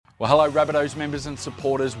Well, hello Rabbitohs members and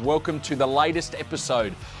supporters. Welcome to the latest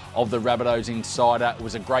episode of the Rabbitohs Insider. It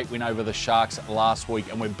was a great win over the Sharks last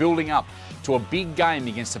week and we're building up to a big game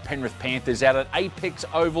against the Penrith Panthers out at Apex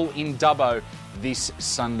Oval in Dubbo this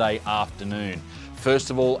Sunday afternoon.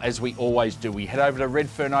 First of all, as we always do, we head over to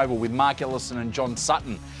Redfern Oval with Mark Ellison and John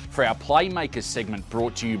Sutton for our Playmakers segment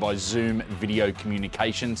brought to you by Zoom Video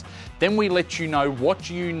Communications. Then we let you know what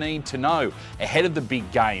you need to know ahead of the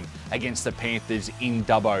big game against the Panthers in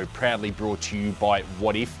Dubbo, proudly brought to you by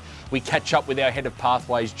WOTIF. We catch up with our Head of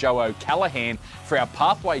Pathways, Joe O'Callaghan, for our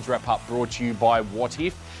Pathways wrap-up brought to you by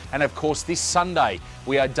WOTIF. And of course, this Sunday,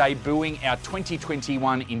 we are debuting our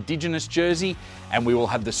 2021 Indigenous Jersey, and we will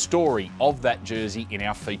have the story of that jersey in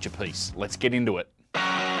our feature piece. Let's get into it.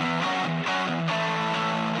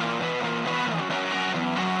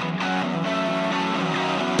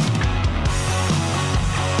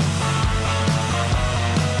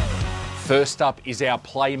 First up is our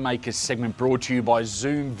Playmakers segment brought to you by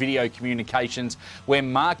Zoom Video Communications, where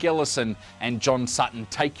Mark Ellison and John Sutton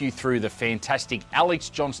take you through the fantastic Alex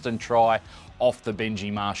Johnston try off the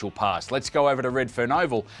Benji Marshall pass. Let's go over to Redfern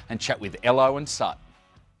Oval and chat with Ello and Sut.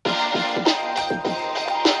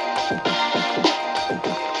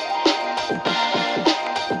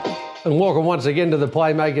 And welcome once again to the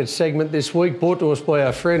Playmakers segment this week, brought to us by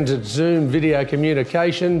our friends at Zoom Video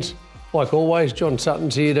Communications. Like always, John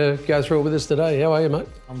Sutton's here to go through it with us today. How are you, mate?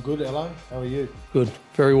 I'm good, Ello. How are you? Good.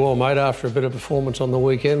 Very well, mate, after a bit of performance on the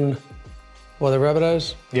weekend by the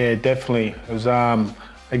Rabbitohs. Yeah, definitely. It was a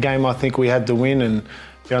game I think we had to win and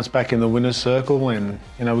bounce back in the winner's circle and,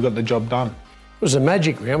 we got the job done. It was a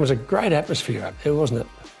magic round. It was a great atmosphere up there, wasn't it?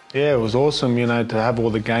 Yeah, it was awesome, to have all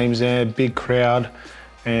the games there, big crowd,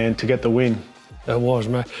 and to get the win. It was,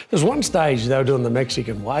 mate. There's one stage they were doing the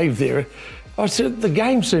Mexican wave there. I said the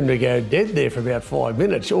game seemed to go dead there for about 5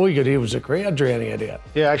 minutes. All you could hear was the crowd drowning it out.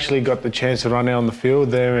 Yeah, I actually got the chance to run out on the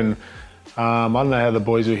field there and I don't know how the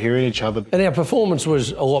boys were hearing each other. And our performance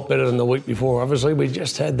was a lot better than the week before. Obviously, we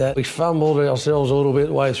just had that. We fumbled ourselves a little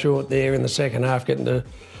bit way through it there in the second half, getting to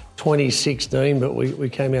 2016, but we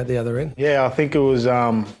came out the other end. Yeah, I think it was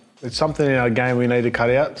it's something in our game we need to cut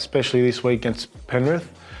out, especially this week against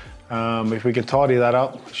Penrith. If we can tidy that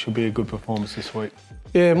up, it should be a good performance this week.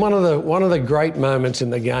 Yeah, one of the great moments in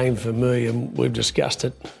the game for me, and we've discussed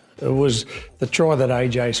it, was the try that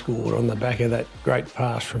AJ scored on the back of that great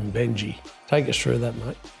pass from Benji. Take us through that,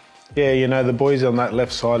 mate. Yeah, the boys on that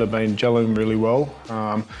left side have been gelling really well.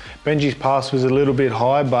 Benji's pass was a little bit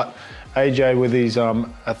high, but AJ with his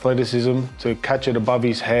athleticism to catch it above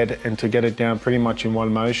his head and to get it down pretty much in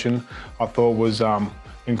one motion, I thought was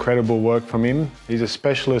incredible work from him. He's a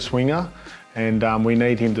specialist winger. And we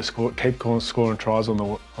need him to keep scoring tries on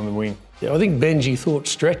the wing. Yeah, I think Benji thought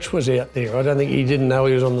Stretch was out there. I don't think he didn't know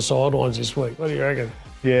he was on the sidelines this week. What do you reckon?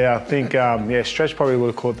 Yeah, I think Stretch probably would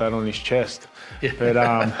have caught that on his chest. Yeah. But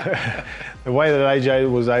the way that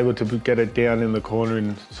AJ was able to get it down in the corner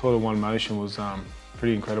in sort of one motion was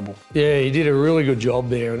pretty incredible. Yeah, he did a really good job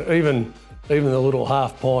there, and even the little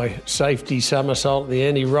half pie safety somersault at the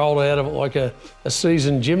end, he rolled out of it like a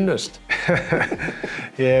seasoned gymnast.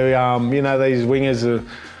 Yeah, these wingers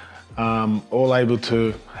are all able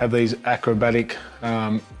to have these acrobatic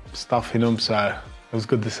stuff in them, so it was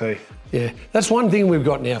good to see. Yeah, that's one thing we've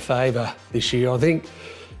got in our favour this year. I think,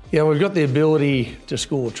 we've got the ability to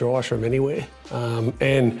score tries from anywhere,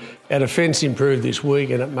 and our defence improved this week,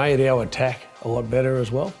 and it made our attack a lot better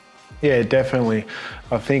as well. Yeah, definitely.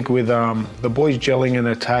 I think with the boys gelling in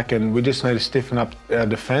attack, and we just need to stiffen up our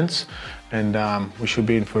defence, and we should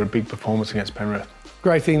be in for a big performance against Penrith.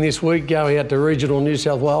 Great thing this week, going out to regional New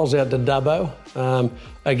South Wales, out to Dubbo,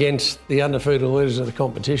 against the undefeated leaders of the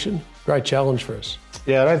competition. Great challenge for us.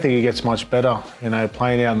 Yeah, I don't think it gets much better,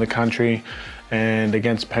 playing out in the country and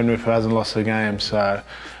against Penrith, who hasn't lost a game. So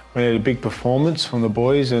we need a big performance from the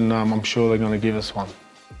boys, and I'm sure they're going to give us one.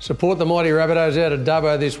 Support the mighty Rabbitohs out at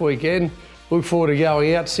Dubbo this weekend. Look forward to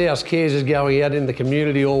going out. South Cares is going out in the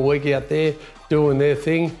community all week out there, doing their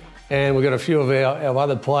thing. And we've got a few of our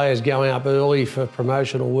other players going up early for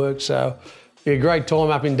promotional work. So it'll be a great time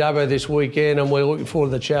up in Dubbo this weekend, and we're looking forward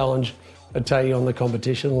to the challenge of taking on the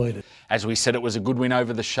competition leader. As we said, it was a good win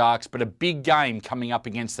over the Sharks, but a big game coming up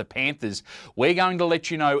against the Panthers. We're going to let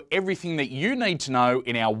you know everything that you need to know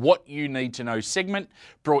in our What You Need to Know segment,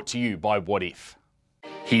 brought to you by WOTIF.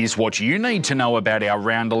 Here's what you need to know about our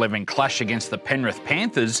Round 11 clash against the Penrith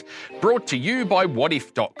Panthers, brought to you by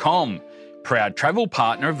WOTIF.com, proud travel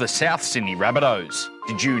partner of the South Sydney Rabbitohs.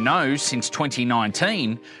 Did you know since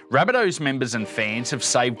 2019, Rabbitohs members and fans have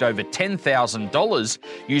saved over $10,000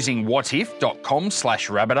 using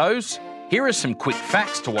WOTIF.com/Rabbitohs? Here are some quick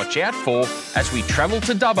facts to watch out for as we travel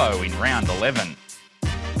to Dubbo in round 11.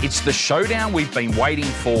 It's the showdown we've been waiting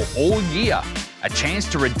for all year, a chance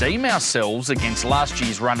to redeem ourselves against last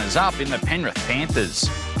year's runners-up in the Penrith Panthers.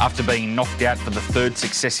 After being knocked out for the third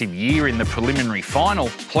successive year in the preliminary final,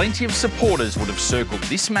 plenty of supporters would have circled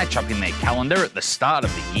this matchup in their calendar at the start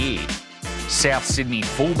of the year. South Sydney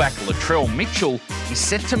fullback Latrell Mitchell is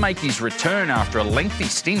set to make his return after a lengthy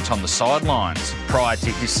stint on the sidelines. Prior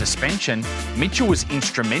to his suspension, Mitchell was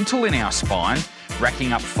instrumental in our spine,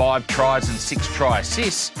 racking up 5 tries and 6 try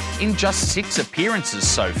assists in just 6 appearances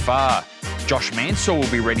so far. Josh Mansour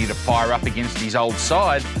will be ready to fire up against his old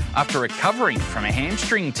side after recovering from a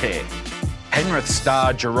hamstring tear. Penrith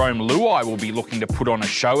star Jerome Luai will be looking to put on a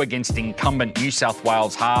show against incumbent New South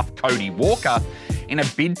Wales half Cody Walker in a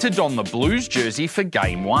bid to don the Blues jersey for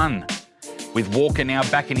Game 1. With Walker now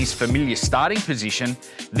back in his familiar starting position,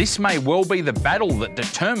 this may well be the battle that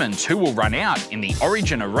determines who will run out in the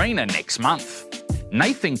Origin Arena next month.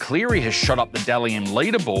 Nathan Cleary has shot up the Dally M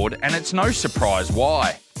leaderboard, and it's no surprise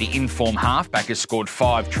why. The in-form halfback has scored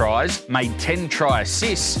 5 tries, made 10 try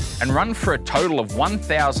assists, and run for a total of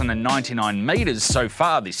 1,099 metres so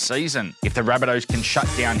far this season. If the Rabbitohs can shut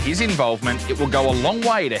down his involvement, it will go a long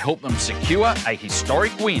way to help them secure a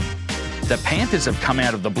historic win. The Panthers have come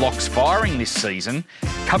out of the blocks firing this season,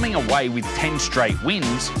 coming away with 10 straight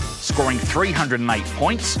wins, scoring 308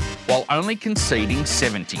 points while only conceding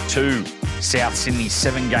 72. South Sydney's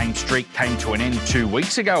 7-game streak came to an end 2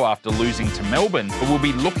 weeks ago after losing to Melbourne, but will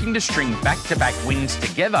be looking to string back-to-back wins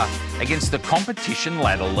together against the competition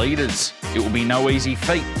ladder leaders. It will be no easy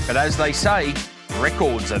feat, but as they say,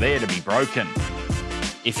 records are there to be broken.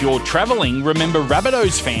 If you're travelling, remember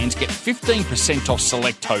Rabbitohs fans get 15% off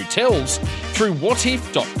select hotels through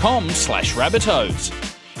wotif.com/Rabbitohs.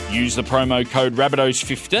 Use the promo code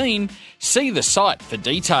Rabbitohs15. See the site for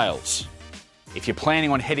details. If you're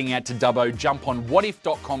planning on heading out to Dubbo, jump on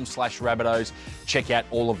wotif.com/Rabbitohs. Check out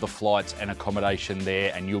all of the flights and accommodation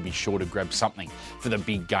there, and you'll be sure to grab something for the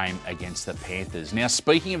big game against the Panthers. Now,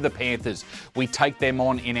 speaking of the Panthers, we take them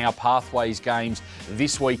on in our Pathways games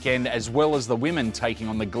this weekend, as well as the women taking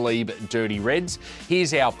on the Glebe Dirty Reds.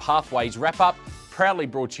 Here's our Pathways wrap-up, proudly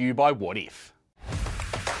brought to you by WOTIF.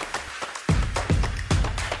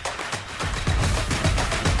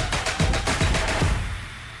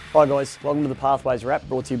 Hi guys, welcome to the Pathways Wrap,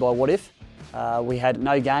 brought to you by WOTIF. We had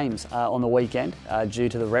no games on the weekend due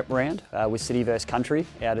to the rep round with City vs Country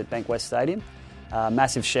out at Bankwest Stadium.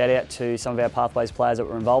 Massive shout out to some of our Pathways players that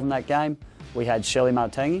were involved in that game. We had Shirley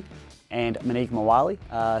Martingi and Monique Mawali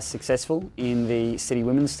successful in the City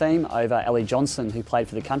women's team over Ellie Johnson, who played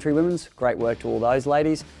for the Country women's. Great work to all those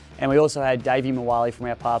ladies. And we also had Davey Mawali from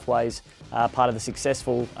our Pathways, part of the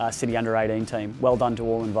successful City under-18 team. Well done to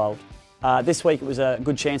all involved. This week it was a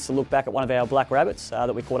good chance to look back at one of our black rabbits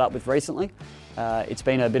that we caught up with recently. It's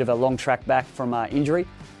been a bit of a long track back from injury,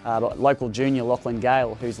 but local junior Lachlan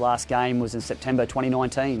Gale, whose last game was in September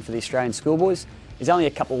 2019 for the Australian Schoolboys, is only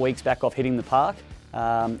a couple of weeks back off hitting the park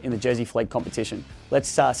in the Jersey Fleet competition. Let's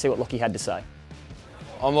see what Lockie had to say.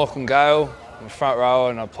 I'm Lachlan Gale, I'm a front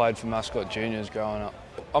rower and I played for Mascot Juniors growing up.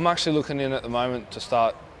 I'm actually looking in at the moment to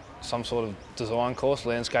start some sort of design course,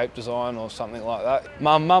 landscape design or something like that.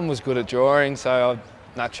 Mum was good at drawing, so I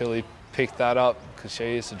naturally picked that up because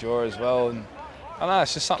she used to draw as well. And I don't know,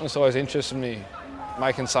 it's just something that's always interested me,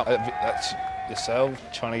 making something that's yourself,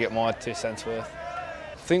 trying to get my 2 cents worth.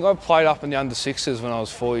 I think I played up in the under-6s when I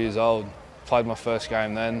was 4 years old. Played my first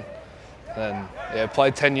game then. Then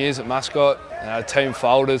played 10 years at Mascot, and our team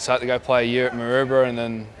folded, so I had to go play a year at Maroubra, and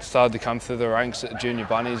then started to come through the ranks at the Junior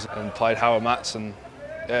Bunnies and played Howard Mats, and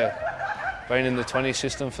been in the 20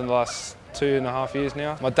 system for the last 2.5 years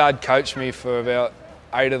now. My dad coached me for about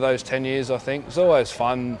 8 of those 10 years, I think. It was always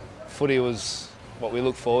fun. Footy was what we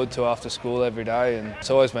look forward to after school every day, and it's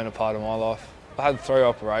always been a part of my life. I had 3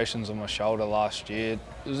 operations on my shoulder last year.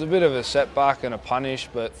 It was a bit of a setback and a punish,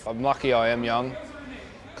 but I'm lucky I am young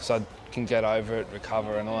because I can get over it,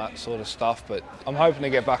 recover and all that sort of stuff. But I'm hoping to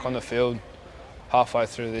get back on the field halfway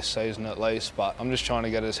through this season at least, but I'm just trying to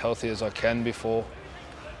get as healthy as I can before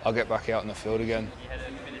I'll get back out in the field again. You had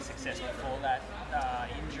a bit of success before that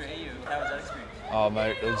injury. How was that experience? Oh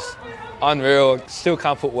mate, it was unreal. I still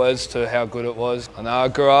can't put words to how good it was. I know I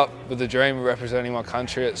grew up with the dream of representing my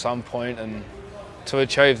country at some point, and to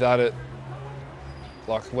achieve that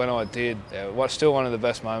like when I did, was still one of the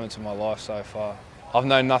best moments of my life so far. I've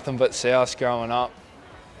known nothing but South growing up.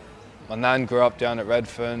 My nan grew up down at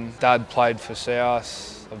Redfern. Dad played for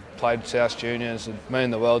South. I've played South Juniors. It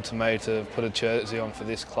meant the world to me to put a jersey on for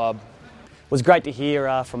this club. It was great to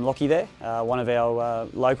hear from Lockie there, one of our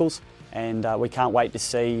locals. and we can't wait to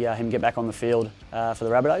see him get back on the field for the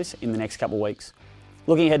Rabbitohs in the next couple of weeks.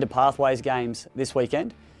 Looking ahead to Pathways games this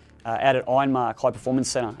weekend, out at Ironmark High Performance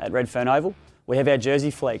Centre at Redfern Oval, we have our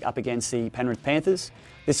Jersey flag up against the Penrith Panthers.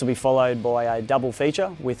 This will be followed by a double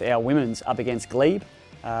feature with our women's up against Glebe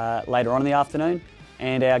later on in the afternoon.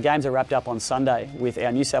 And our games are wrapped up on Sunday with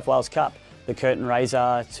our New South Wales Cup, the curtain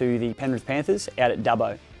raiser to the Penrith Panthers out at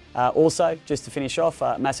Dubbo. Also, just to finish off,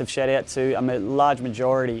 a massive shout out to a large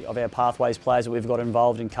majority of our Pathways players that we've got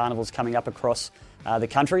involved in carnivals coming up across the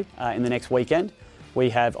country in the next weekend. We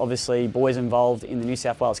have obviously boys involved in the New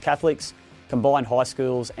South Wales Catholics, combined high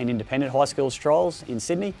schools and independent high schools trials in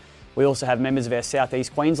Sydney. We also have members of our South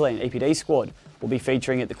East Queensland EPD squad will be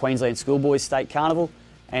featuring at the Queensland Schoolboys State Carnival.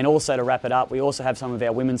 And also to wrap it up, we also have some of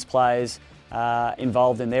our women's players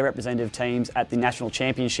involved in their representative teams at the National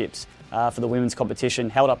Championships for the women's competition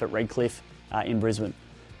held up at Redcliffe in Brisbane.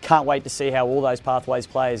 Can't wait to see how all those Pathways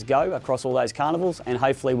players go across all those carnivals, and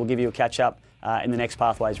hopefully we'll give you a catch up in the next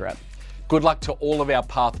Pathways wrap. Good luck to all of our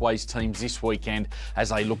Pathways teams this weekend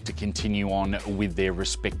as they look to continue on with their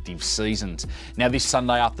respective seasons. Now, this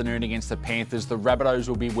Sunday afternoon against the Panthers, the Rabbitohs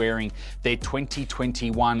will be wearing their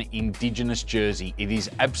 2021 Indigenous Jersey. It is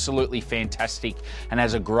absolutely fantastic and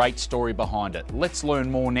has a great story behind it. Let's learn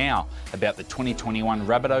more now about the 2021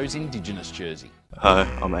 Rabbitohs Indigenous Jersey. Hi,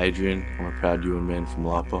 I'm Adrian. I'm a proud Yuin man from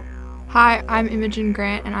Lapa. Hi, I'm Imogen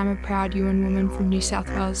Grant and I'm a proud Yuin woman from New South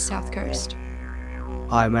Wales South Coast.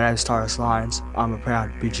 Hi, my name is Tyrus Lyons. I'm a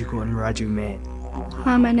proud Bidjigal and Wiradjuri man.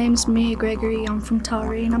 Hi, my name's Mia Gregory. I'm from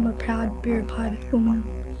Taree and I'm a proud Biripi woman.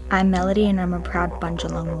 I'm Melody and I'm a proud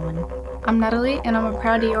Bundjalung woman. I'm Natalie and I'm a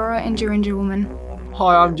proud Eora and Jurinja woman.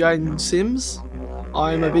 Hi, I'm Jaden Sims.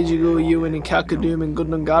 I'm a Bidjigal, Yuin and Kalkadoom and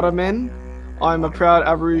Goodnungara man. I'm a proud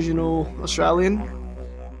Aboriginal Australian.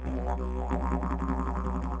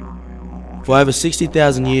 For over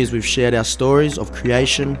 60,000 years, we've shared our stories of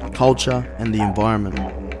creation, culture, and the environment.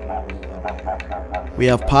 We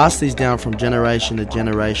have passed these down from generation to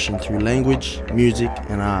generation through language, music,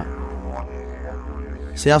 and art.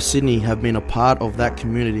 South Sydney have been a part of that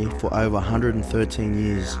community for over 113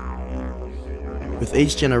 years, with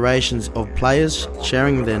each generation of players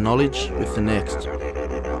sharing their knowledge with the next.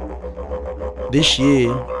 This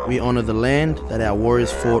year, we honour the land that our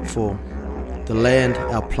warriors fought for, the land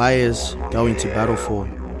our players go into battle for,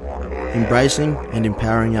 embracing and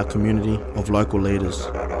empowering our community of local leaders.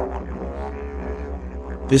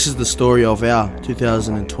 This is the story of our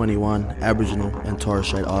 2021 Aboriginal and Torres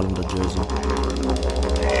Strait Islander jersey.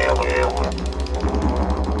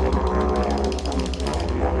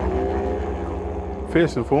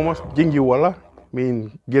 First and foremost, Jingiwala,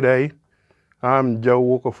 mean g'day. I'm Joe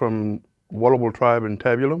Walker from Wallable Tribe in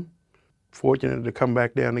Tabulum. Fortunate to come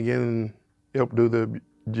back down again and help do the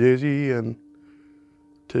jersey and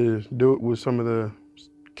to do it with some of the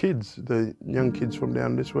kids, the young kids from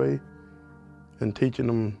down this way, and teaching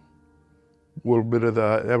them a little bit of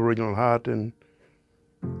the Aboriginal heart and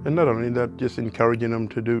not only that, just encouraging them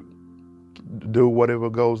to do whatever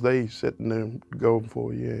goals they set and they're going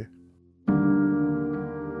for, yeah.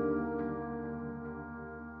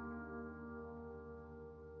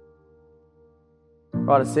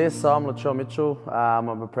 Right, it says, so I'm Latrell Mitchell. I'm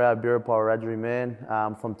a proud Biripi Wiradjuri man.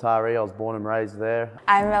 From Taree, I was born and raised there.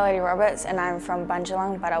 I'm Melody Roberts and I'm from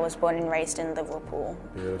Bundjalung, but I was born and raised in Liverpool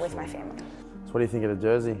with my family. So what do you think of the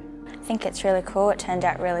jersey? I think it's really cool. It turned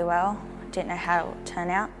out really well. Didn't know how it would turn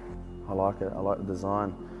out. I like it. I like the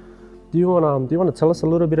design. Do you want to tell us a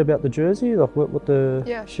little bit about the jersey, like what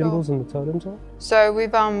the symbols and the totems are? So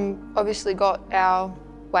we've obviously got our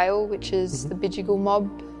whale, which is the Bidjigal mob,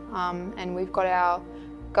 and we've got our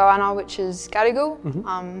Goanna, which is Gadigal,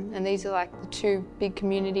 and these are like the two big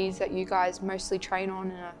communities that you guys mostly train on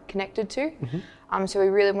and are connected to. So we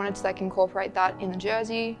really wanted to incorporate that in the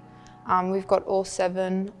jersey. We've got all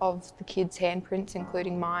 7 of the kids' handprints,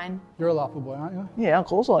 including mine. You're a Lapa boy, aren't you? Yeah, of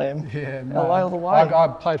course I am. Yeah, LA all the way. I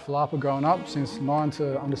played for Lapa growing up since 9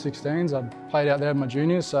 to under 16s. I played out there with my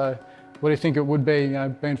juniors. So, what do you think it would be,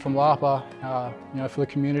 being from Lapa, for the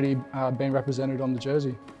community being represented on the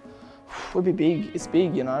jersey? Would be big. It's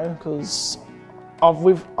big, because I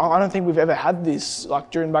don't think we've ever had this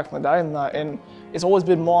during back in the day, and it's always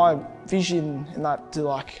been my vision in that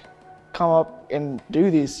to come up and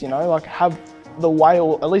do this, have the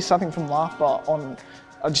whale, at least something from Lapa on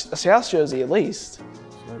a South jersey at least.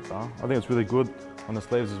 I think it's really good on the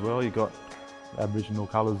sleeves as well. You've got Aboriginal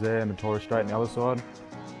colours there and the Torres Strait on the other side.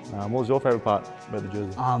 What was your favourite part about the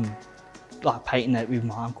jersey? Painting it with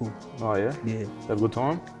my uncle. Oh yeah? Yeah. Had a good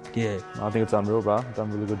time? Yeah. I think it's unreal, bro. Done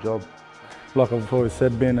a really good job. like I've always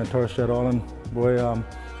said, being a Torres Strait Island boy, I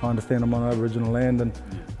understand I'm on Aboriginal land, and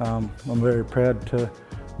I'm very proud to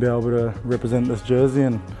be able to represent this jersey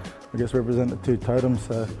and I guess represent the two totems.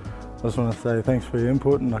 So I just want to say thanks for your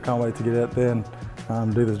input, and I can't wait to get out there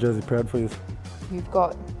and do this jersey proud for you. You've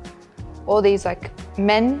got all these like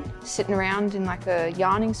men sitting around in like a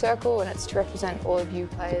yarning circle, and it's to represent all of you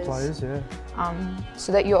players. The players, yeah.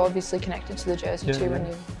 So that you're obviously connected to the jersey too when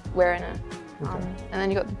you're wearing it. Okay. And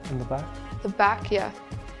then you've got in the back. The back, yeah.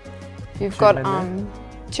 You've Two got men,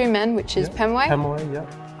 two men, which is Pemway. Pemway, yeah.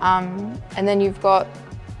 And then you've got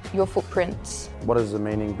your footprints. What is the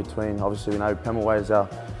meaning between, obviously we know Pemway is our,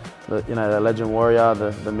 the legend warrior,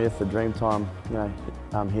 the myth, the Dreamtime,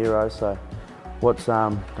 hero. So what's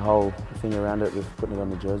the whole thing around it with putting it on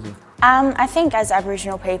the jersey? I think as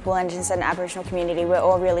Aboriginal people and just an Aboriginal community, we're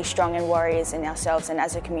all really strong and warriors in ourselves and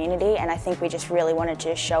as a community, and I think we just really wanted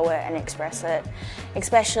to show it and express it,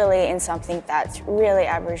 especially in something that's really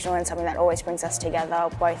Aboriginal and something that always brings us together,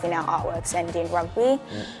 both in our artworks and in rugby.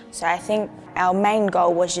 Yeah. So I think our main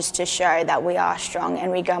goal was just to show that we are strong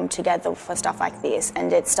and we come together for stuff like this,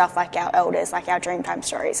 and it's stuff like our elders, like our Dreamtime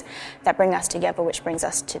stories, that bring us together, which brings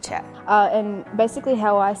us to chat. And basically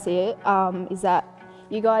how I see it is that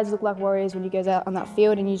you guys look like warriors when you go out on that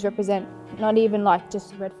field, and you represent not even like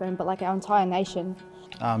just Redfern, but like our entire nation.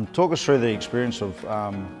 Talk us through the experience of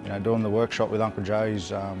doing the workshop with Uncle Joe.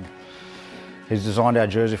 He's designed our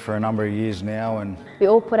jersey for a number of years now, and we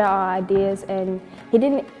all put our ideas, and he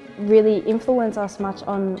didn't really influence us much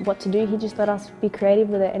on what to do. He just let us be creative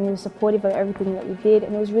with it, and he was supportive of everything that we did,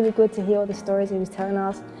 and it was really good to hear all the stories he was telling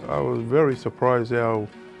us. I was very surprised how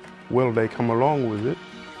well they come along with it,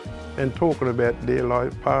 and talking about their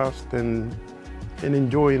life past and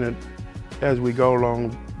enjoying it as we go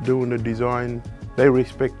along doing the design. They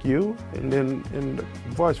respect you, and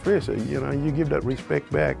vice versa. You give that respect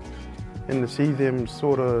back, and to see them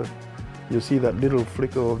you see that little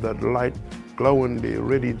flicker of that light glowing, they're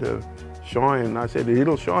ready to shine. I said,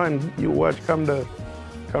 it'll shine. You watch, come to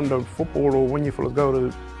football, or when you first go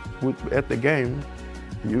at the game,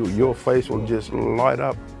 your face will just light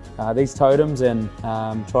up. These totems and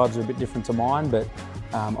tribes are a bit different to mine, but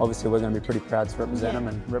obviously we're going to be pretty proud to represent them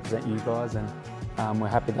and represent you guys, and we're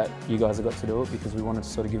happy that you guys have got to do it because we wanted to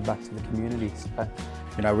sort of give back to the community.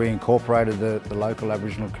 So. We incorporated the local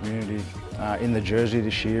Aboriginal community in the jersey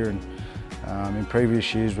this year, and in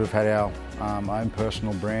previous years we've had our own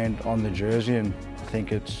personal brand on the jersey, and I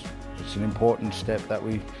think it's an important step that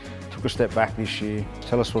we took a step back this year.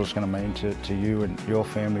 Tell us what it's going to mean to you and your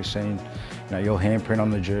family, seeing your handprint on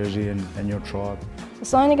the jersey and your tribe.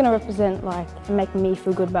 It's not only going to represent and make me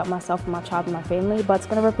feel good about myself and my tribe and my family, but it's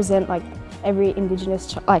going to represent every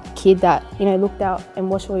Indigenous kid that looked out and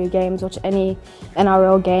watched all your games, watched any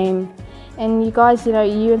NRL game, and you guys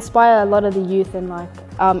you inspire a lot of the youth and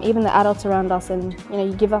even the adults around us, and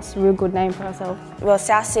you give us a real good name for ourselves. Well,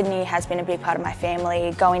 South Sydney has been a big part of my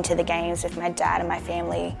family. Going to the games with my dad and my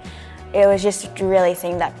family, it was just really a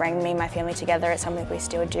thing that brought me and my family together. It's something we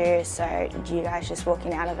still do, so you guys just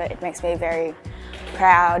walking out of it, it makes me very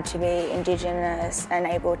proud to be Indigenous and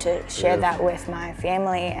able to share that with my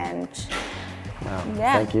family. And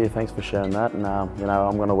yeah. Thank you, thanks for sharing that, and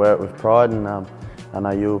I'm going to wear it with pride, and I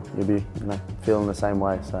know you'll be feeling the same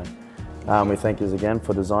way. So we thank you again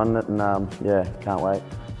for designing it, and yeah, can't wait.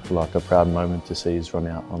 Like a proud moment to see us run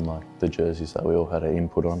out on the jerseys that we all had an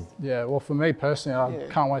input on. Yeah, well for me personally, I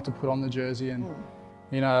can't wait to put on the jersey, and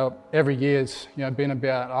every year's been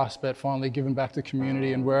about us, but finally giving back to the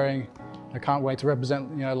community and wearing. I can't wait to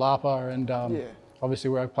represent Lapa, and obviously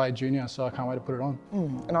where I played junior, so I can't wait to put it on.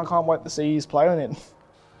 And I can't wait to see you play on it.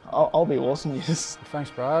 I'll be awesome. Yes.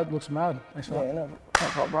 Thanks, bro. It looks mad. Thanks for that. No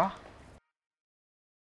problem, bro.